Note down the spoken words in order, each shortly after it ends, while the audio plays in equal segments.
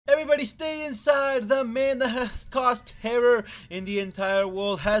Everybody stay inside. The man that has caused terror in the entire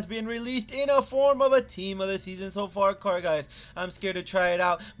world has been released in a form of a team of the season so far card, guys. I'm scared to try it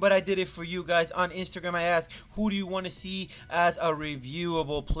out, but I did it for you guys. On Instagram, I asked, who do you want to see as a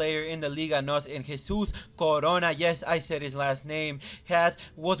reviewable player in the Liga NOS? And Jesus Corona, yes, I said his last name,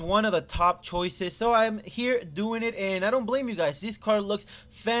 was one of the top choices. So I'm here doing it, and I don't blame you guys. This card looks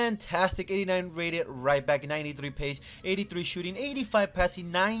fantastic. 89 rated right back, 93 pace, 83 shooting, 85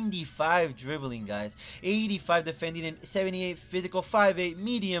 passing, 95 dribbling, guys, 85 defending, and 78 physical, 5'8",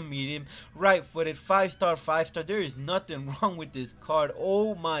 medium, right-footed, 5-star, 5-star. There is nothing wrong with this card.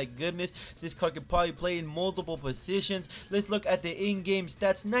 Oh my goodness, this card could probably play in multiple positions. Let's look at the in-game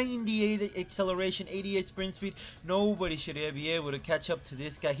stats. 98 acceleration, 88 sprint speed. Nobody should be able to catch up to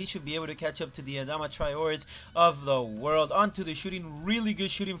this guy. He should be able to catch up to the Adama Traores of the world. Onto the shooting, really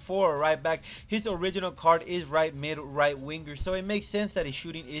good shooting for a right back. His original card is right mid, right winger, so it makes sense that his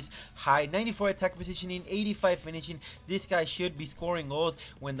shooting is high. 94 attack positioning, 85 finishing. This guy should be scoring goals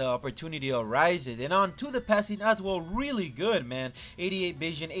when the opportunity arises. And on to the passing as well, really good, man. 88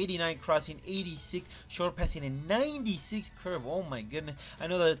 vision, 89 crossing, 86 short passing, and 96 curve. Oh my goodness. I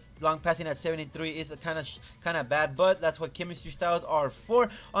know that long passing at 73 is kind of bad, but that's what chemistry styles are for.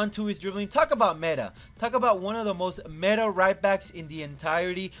 Onto his dribbling. Talk about meta. Talk about one of the most meta right backs in the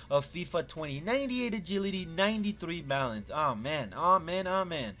entirety of FIFA 20. 98 agility, 93 balance. Oh man, oh man, oh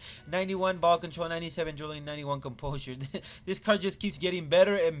man. 91 ball control, 97 dribbling, 91 composure. This card just keeps getting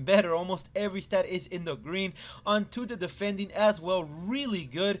better and better. Almost every stat is in the green. Onto the defending as well, really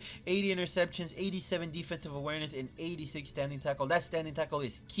good. 80 interceptions, 87 defensive awareness, and 86 standing tackle. That standing tackle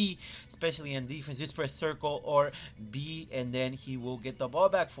is key, especially in defense. Just press circle or B, and then he will get the ball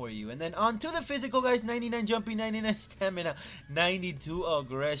back for you. And then onto the physical, guys. 99 jumping, 99 stamina, 92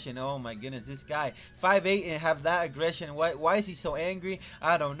 aggression. Oh my goodness, this guy 5'8" and have that aggression. Why is he so angry?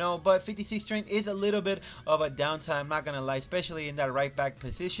 I don't know, but 56 strength is a little bit of a downside, I'm not gonna lie, especially in that right back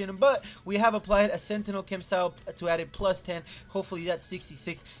position. But we have applied a sentinel chem style to add it plus 10. Hopefully that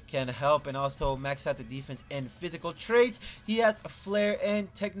 66 can help, and also max out the defense and physical traits. He has a flair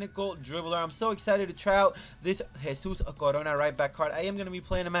and technical dribbler. I'm so excited to try out this Jesus Corona right back card. I am gonna be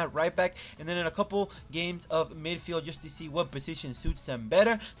playing him at right back, and then in a couple games of midfield just to see what position suits them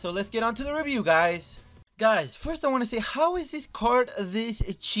better. So let's get on to the review, guys. Guys, first I want to say, how is this card this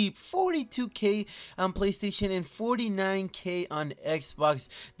cheap? 42k on PlayStation and 49k on Xbox.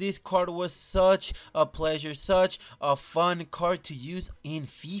 This card was such a pleasure, such a fun card to use in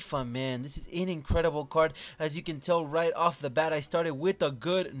FIFA, man. This is an incredible card. As you can tell right off the bat, I started with a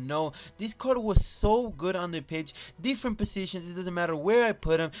good note. This card was so good on the pitch. Different positions, it doesn't matter where I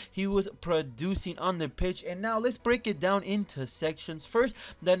put him, he was producing on the pitch. And now let's break it down into sections. First,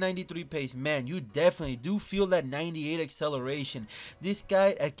 that 93 pace, man, you definitely do feel that 98 acceleration. This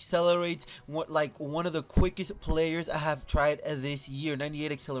guy accelerates like one of the quickest players I have tried this year.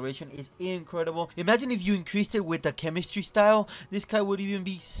 98 acceleration is incredible. Imagine if you increased it with the chemistry style. This guy would even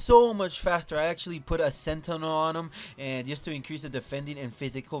be so much faster. I actually put a sentinel on him, and just to increase the defending and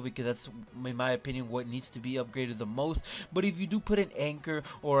physical, because that's, in my opinion, what needs to be upgraded the most. But if you do put an anchor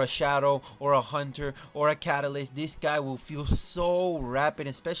or a shadow or a hunter or a catalyst, this guy will feel so rapid,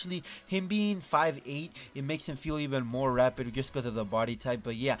 especially him being 5'8". It makes him feel even more rapid just because of the body type.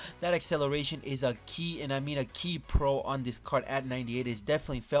 But yeah, that acceleration is a key, and I mean a key pro on this card at 98. It's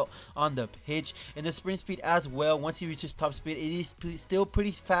definitely felt on the pitch. And the sprint speed as well, once he reaches top speed, it is still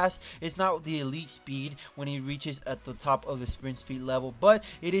pretty fast. It's not the elite speed when he reaches at the top of the sprint speed level, but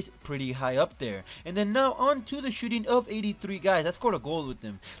it is pretty high up there. And then now on to the shooting of 83, guys. I scored a goal with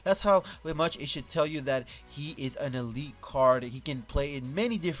him. That's how much it should tell you that he is an elite card. He can play in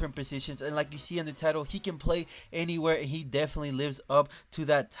many different positions, and like you see in the title, he can play anywhere, and he definitely lives up to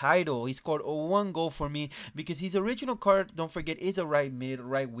that title. He scored one goal for me because his original card, don't forget, is a right mid,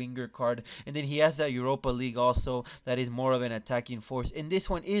 right winger card, and then he has that Europa League also that is more of an attacking force. And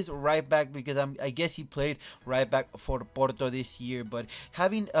this one is right back because I guess he played right back for Porto this year. But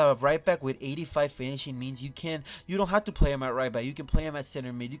having a right back with 85 finishing means you don't have to play him at right back. You can play him at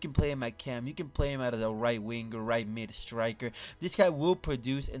center mid, you can play him at cam, you can play him at a right wing or right mid striker. This guy will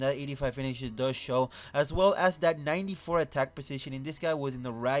produce, and that 85 finishing does show, as well as that 94 attack positioning. This guy was in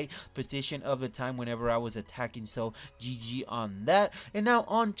the right position of the time whenever I was attacking, so GG on that. And now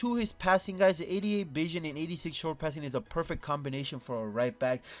on to his passing, guys. The 88 vision and 86 short passing is a perfect combination for a right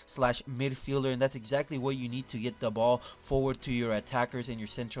back slash midfielder, and that's exactly what you need to get the ball forward to your attackers and your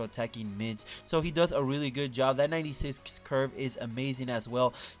central attacking mids. So he does a really good job. That 96 curve is amazing as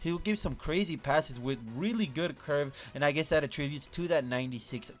well. He'll give some crazy passes with really good curve, and I guess that attributes to that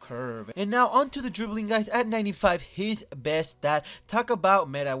 96 curve. And now on to the dribbling, guys, at 95, his best stat. Talk about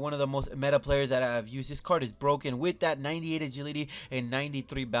meta, one of the most meta players that I've used. This card is broken with that 98 agility and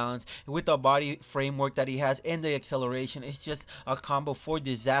 93 balance. With the body framework that he has and the acceleration, it's just a combo for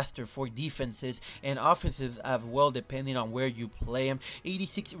disaster for defenses and offensives as well, depending on where you play him.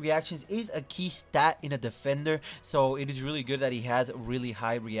 86 reactions is a key stat in a defender, so it is really good that he has really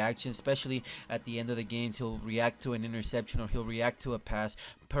high reactions, especially at the end of the games. He'll react to an interception or he'll react to a pass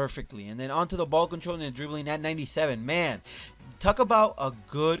perfectly. And then onto the ball control and the dribbling at 97. Man, talk about a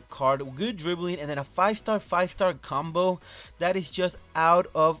good card, good dribbling, and then a 5-star combo that is just out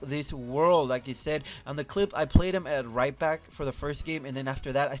of this world. Like I said on the clip, I played him at right back for the first game, and then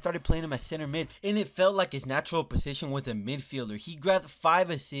after that I started playing him at center mid, and it felt like his natural position was a midfielder. He grabbed 5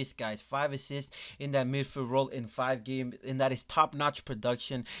 assists, guys, 5 assists in that midfield role in 5 games, and that is top-notch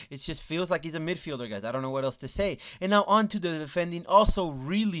production. It just feels like he's a midfielder, guys. I don't know what else to say. And now on to the defending, also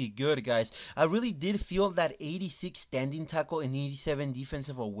really good, guys. I really did feel that 86 standing tackle and 87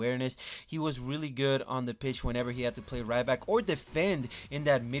 defensive awareness. He was really good on the pitch whenever he had to play right back or defend in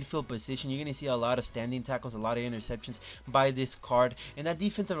that midfield position. You're going to see a lot of standing tackles, a lot of interceptions by this card, and that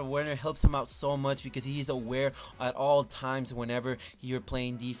defensive awareness helps him out so much because he is aware at all times whenever you're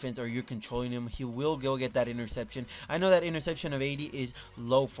playing defense or you're controlling him. He will go get that interception. I know that interception of 80 is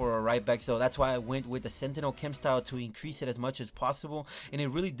low for a right back, so that's why I went with the Sentinel Chem style to increase it as much as possible, and it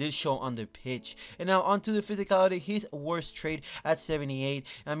really did show on the pitch. And now onto the physicality, his worst trait at 78.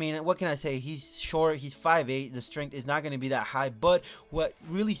 I mean, what can I say? He's short, he's 5'8", the strength is not going to be that high, but what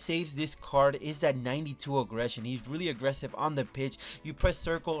really saves this card is that 92 aggression. He's really aggressive on the pitch. You press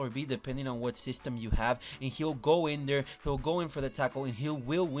circle or B depending on what system you have, and he'll go in there, he'll go in for the tackle, and he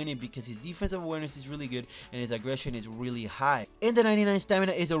will win it because his defensive awareness is really good and his aggression is really high. And the 99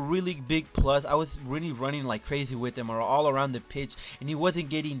 stamina is a really big plus. I was really running like crazy with him or all around the pitch, and he wasn't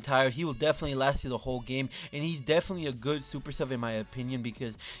getting tired. He will definitely last you the whole game, and he's definitely a good super sub in my opinion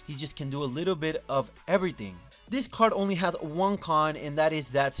because he just can do a little bit of everything. This card only has one con, and that is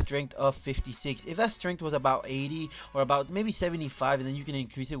that strength of 56. If that strength was about 80 or about maybe 75, and then you can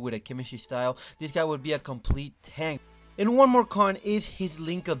increase it with a chemistry style, this guy would be a complete tank. And one more con is his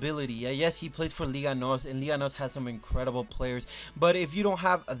linkability. Yes, he plays for Liga NOS, and Liga NOS has some incredible players, but if you don't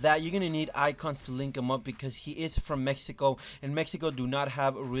have that, you're gonna need icons to link him up because he is from Mexico, and Mexico do not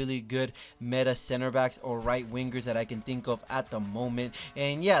have really good meta center backs or right wingers that I can think of at the moment.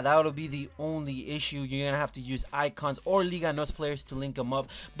 And yeah, that'll be the only issue. You're gonna have to use icons or Liga NOS players to link him up.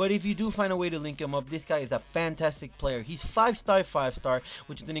 But if you do find a way to link him up, this guy is a fantastic player. He's 5-star,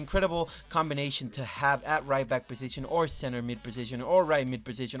 which is an incredible combination to have at right back position or center mid position or right mid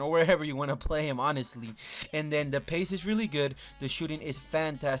position or wherever you want to play him, honestly. And then the pace is really good, the shooting is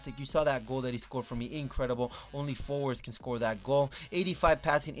fantastic. You saw that goal that he scored for me, incredible. Only forwards can score that goal. 85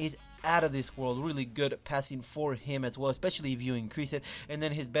 passing is out of this world, really good passing for him as well, especially if you increase it. And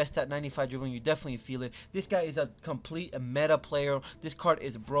then his best at 95 dribbling, you definitely feel it. This guy is a complete meta player. This card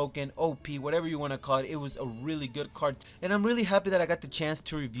is broken, OP, whatever you want to call it. It was a really good card, and I'm really happy that I got the chance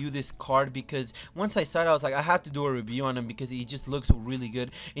to review this card because once I saw it, I was like, I have to do a review on him because he just looks really good,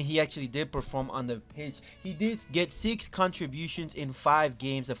 and he actually did perform on the pitch. He did get 6 contributions in 5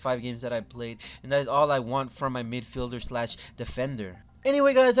 games, the 5 games that I played, and that is all I want from my midfielder slash defender.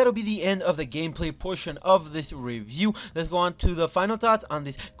 Anyway, guys, that'll be the end of the gameplay portion of this review. Let's go on to the final thoughts on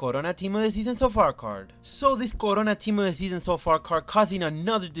this Corona Team of the Season So Far card. So this Corona Team of the Season So Far card causing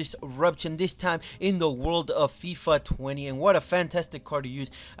another disruption, this time in the world of FIFA 20, and what a fantastic card to use.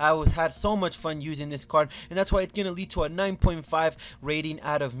 I had so much fun using this card, and that's why it's going to lead to a 9.5 rating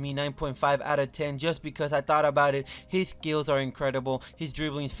out of me, 9.5 out of 10, just because I thought about it. His skills are incredible, his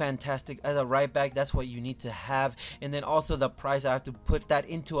dribbling is fantastic. As a right back, that's what you need to have, and then also the price, I have to put that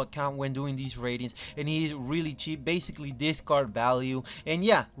into account when doing these ratings, and he's really cheap, basically discard value. And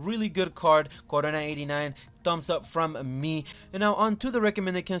yeah, really good card, Corona 89, thumbs up from me. And now on to the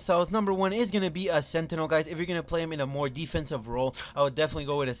recommended chem styles. Number 1 is going to be a Sentinel, guys. If you're going to play him in a more defensive role, I would definitely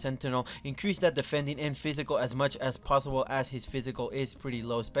go with a Sentinel. Increase that defending and physical as much as possible, as his physical is pretty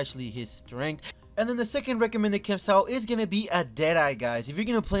low, especially his strength. And then the second recommended chem style is going to be a Deadeye, guys. If you're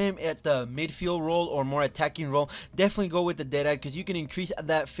going to play him at the midfield role or more attacking role, definitely go with the Deadeye because you can increase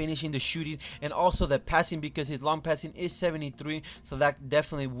that finishing, the shooting, and also the passing because his long passing is 73, so that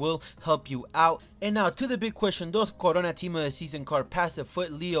definitely will help you out. And now to the big question, does Corona Team of the Season card pass the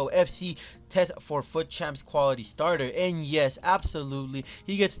Foot Leo FC test for FUT Champs quality starter. And yes, absolutely,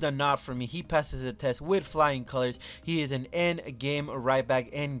 he gets the nod from me. He passes the test with flying colors. He is an end game right back,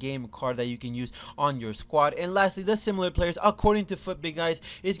 end game card that you can use on your squad. And lastly, the similar players according to FUT Big Guys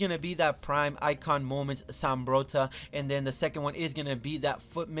is gonna be that prime icon moments Sambrota, and then the second one is gonna be that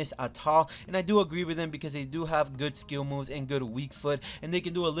foot miss Atal. And I do agree with them because they do have good skill moves and good weak foot, and they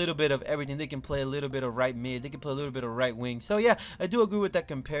can do a little bit of everything. They can play a little bit of right mid, they can play a little bit of right wing. So yeah, I do agree with that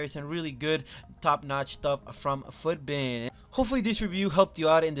comparison. Really good top-notch stuff from FUTBin. Hopefully this review helped you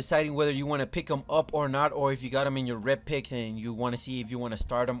out in deciding whether you want to pick them up or not, or if you got them in your red picks and you want to see if you want to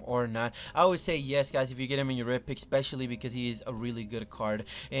start them or not. I would say yes, guys, if you get him in your red pick, especially because he is a really good card.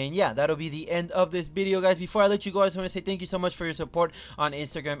 And yeah, that'll be the end of this video, guys. Before I let you go, I just want to say thank you so much for your support on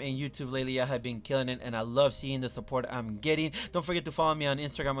Instagram and YouTube lately. I have been killing it, and I love seeing the support I'm getting. Don't forget to follow me on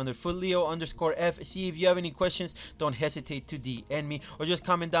Instagram under FootlEo_F. See if you have any questions, don't hesitate to DM me or just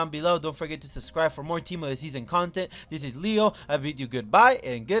comment down below. Don't forget to subscribe for more Team of the Season content. This is Leo. I bid you goodbye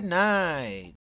and good night.